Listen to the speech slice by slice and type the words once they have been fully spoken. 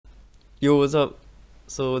Yo, what's up?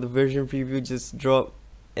 So the version preview just dropped,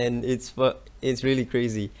 and it's really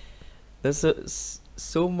crazy. There's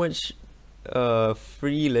so much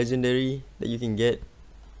free legendary that you can get.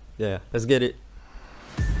 Yeah, let's get it.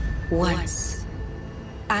 Once,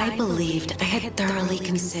 I believed I had thoroughly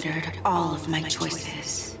considered all of my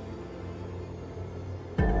choices.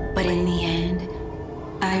 But in the end,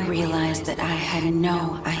 I realized that I had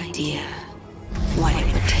no idea what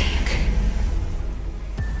it would take.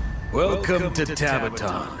 Welcome to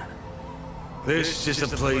Tabaton. This is a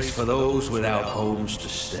place for those without homes to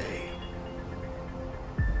stay.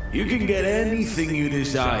 You can get anything you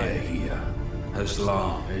desire here, as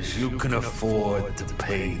long as you can afford to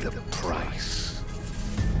pay the price.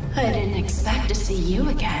 I didn't expect to see you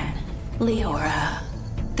again, Leora.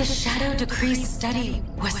 The Shadow Decrees study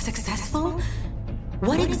was successful?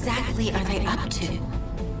 What exactly are they up to?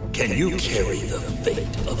 Can you carry the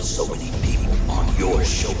fate of so many people on your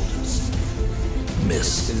shoulders,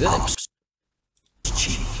 Miss Ops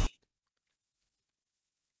Chief?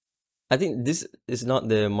 I think this is not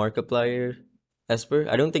the Markiplier Esper.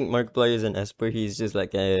 I don't think Markiplier is an Esper. He's just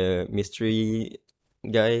like a mystery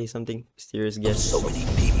guy, something mysterious guest. So many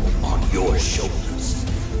people on your shoulders,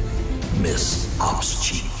 Miss Ops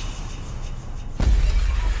Chief.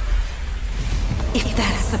 If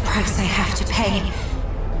that's the price I have to pay,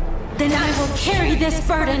 then I will carry this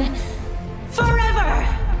burden forever!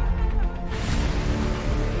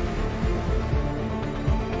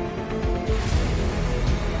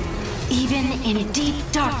 Even in deep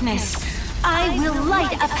darkness, I will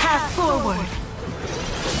light a path forward.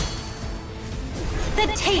 The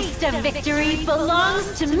taste of victory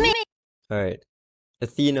belongs to me! Alright.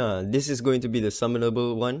 Athena, this is going to be the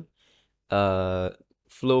summonable one.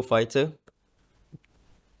 Flow Fighter.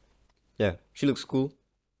 Yeah, she looks cool.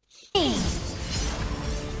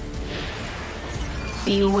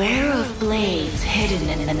 Beware of blades hidden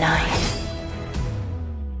in the night.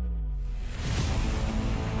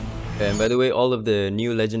 And by the way, all of the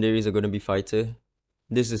new legendaries are going to be fighter.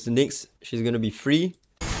 This is Nyx. She's going to be free.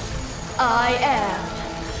 I am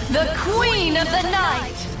the queen of the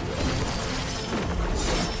night.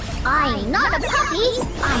 I'm not a puppy.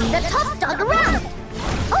 I'm the top dog around.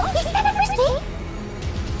 Oh, is that a frisbee?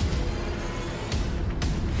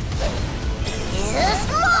 Yes,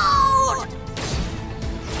 mode!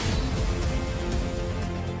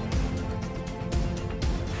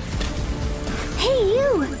 Hey, you!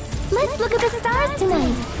 Let's look at the stars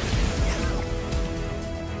tonight.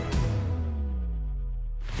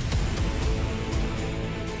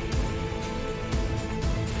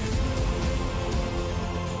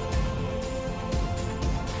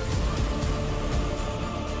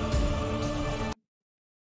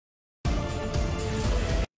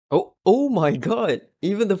 Oh my god!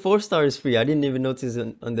 Even the 4-star is free. I didn't even notice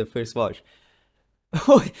on the first watch.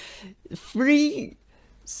 Oh, free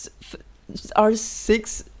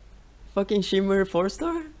R6 fucking Shimmer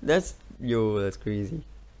 4-star? That's crazy.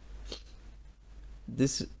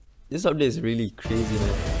 This update is really crazy, man.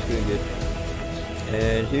 It's really good.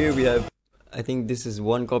 And here we have, I think this is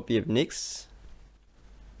one copy of Nyx.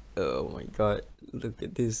 Oh my god, look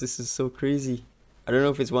at this. This is so crazy. I don't know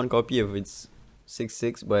if it's one copy of it's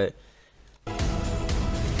 6/6, but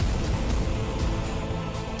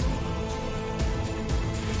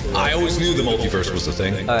I always knew the multiverse was the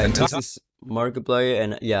thing. this is Markiplier,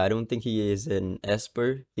 and yeah, I don't think he is an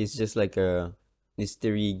Esper. He's just like a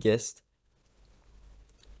mystery guest.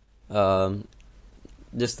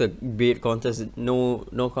 Just a great contest.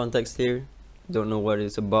 No context here. Don't know what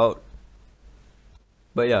it's about.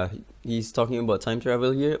 But yeah, he's talking about time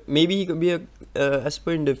travel here. Maybe he could be a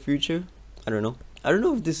Esper in the future. I don't know. I don't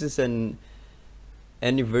know if this is an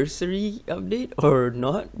anniversary update or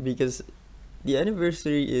not, because the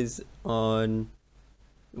anniversary is on,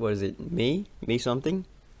 what is it, May something,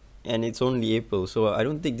 and it's only April, so I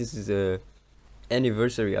don't think this is a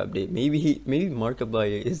anniversary update. Maybe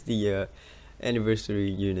Markiplier is the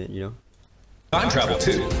anniversary unit, you know. Time travel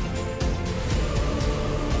too.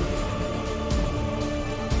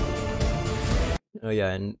 Oh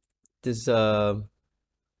yeah, and this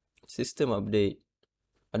system update,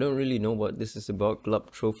 I don't really know what this is about.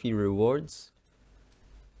 Club trophy rewards.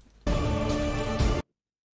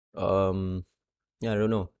 Yeah, I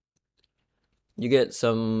don't know. You get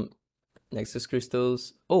some Nexus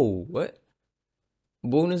crystals. Oh, what?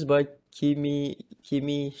 Bonus by Kimi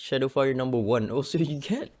Shadowfire #1. Oh, so you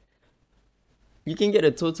can get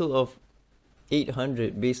a total of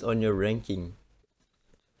 800 based on your ranking.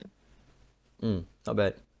 Not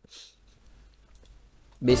bad.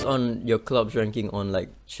 Based on your club's ranking on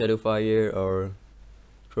like Shadowfire or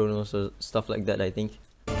Chronos or stuff like that, I think.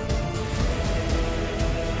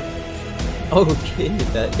 Okay,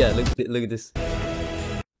 that, yeah, look at this.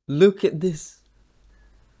 Look at this.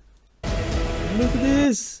 Look at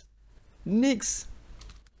this. Nyx.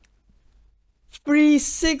 Free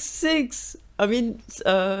 6-6. I mean,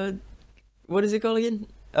 what is it called again?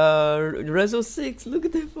 Rezo 6. Look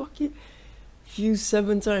at that fucking fuse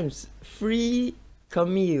 7 times. Free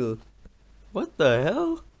Camille. What the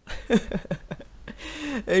hell?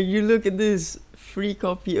 And you look at this free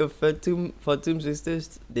copy of Fatum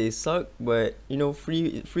Sisters. They suck, but you know,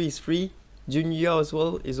 free is free. Junya as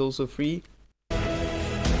well is also free.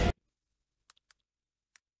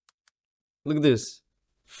 Look at this.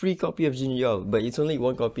 Free copy of Junya, but it's only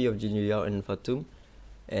one copy of Junya and Fatum.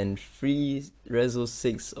 And free Rezo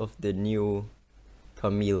 6 of the new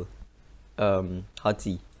Camille.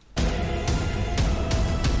 Hati.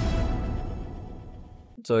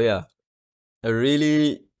 So yeah, a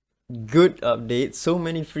really good update. So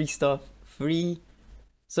many free stuff. Free.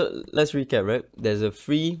 So let's recap, right? There's a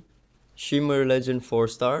free Shimmer Legend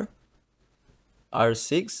 4-star,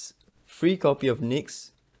 R6, free copy of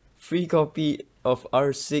Nyx, free copy of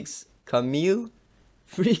R6 Camille,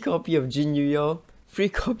 free copy of Jin Yuyao, free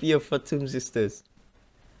copy of Fatum Sisters,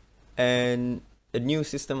 and a new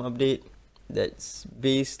system update that's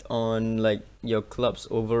based on like your club's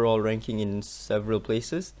overall ranking in several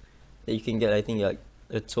places that you can get. I think like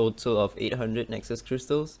a total of 800 Nexus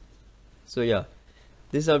crystals. So yeah,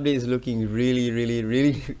 this update is looking really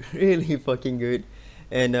really fucking good.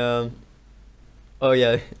 And oh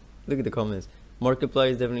yeah, look at the comments. Markiplier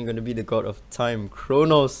is definitely going to be the god of time.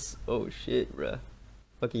 Kronos. Oh shit, bruh,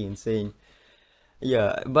 fucking insane.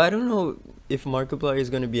 Yeah, but I don't know if Markiplier is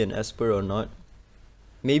going to be an Esper or not.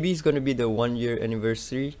 Maybe it's gonna be the 1-year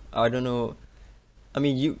anniversary. I don't know. I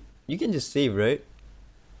mean, you can just save, right?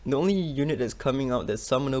 The only unit that's coming out that's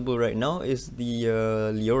summonable right now is the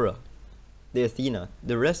Leora, the Athena.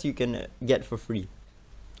 The rest you can get for free.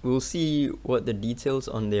 We'll see what the details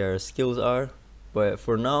on their skills are, but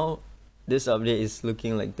for now, this update is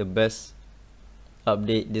looking like the best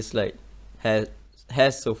update Dislyte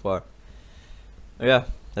has so far. Yeah,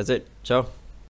 that's it. Ciao.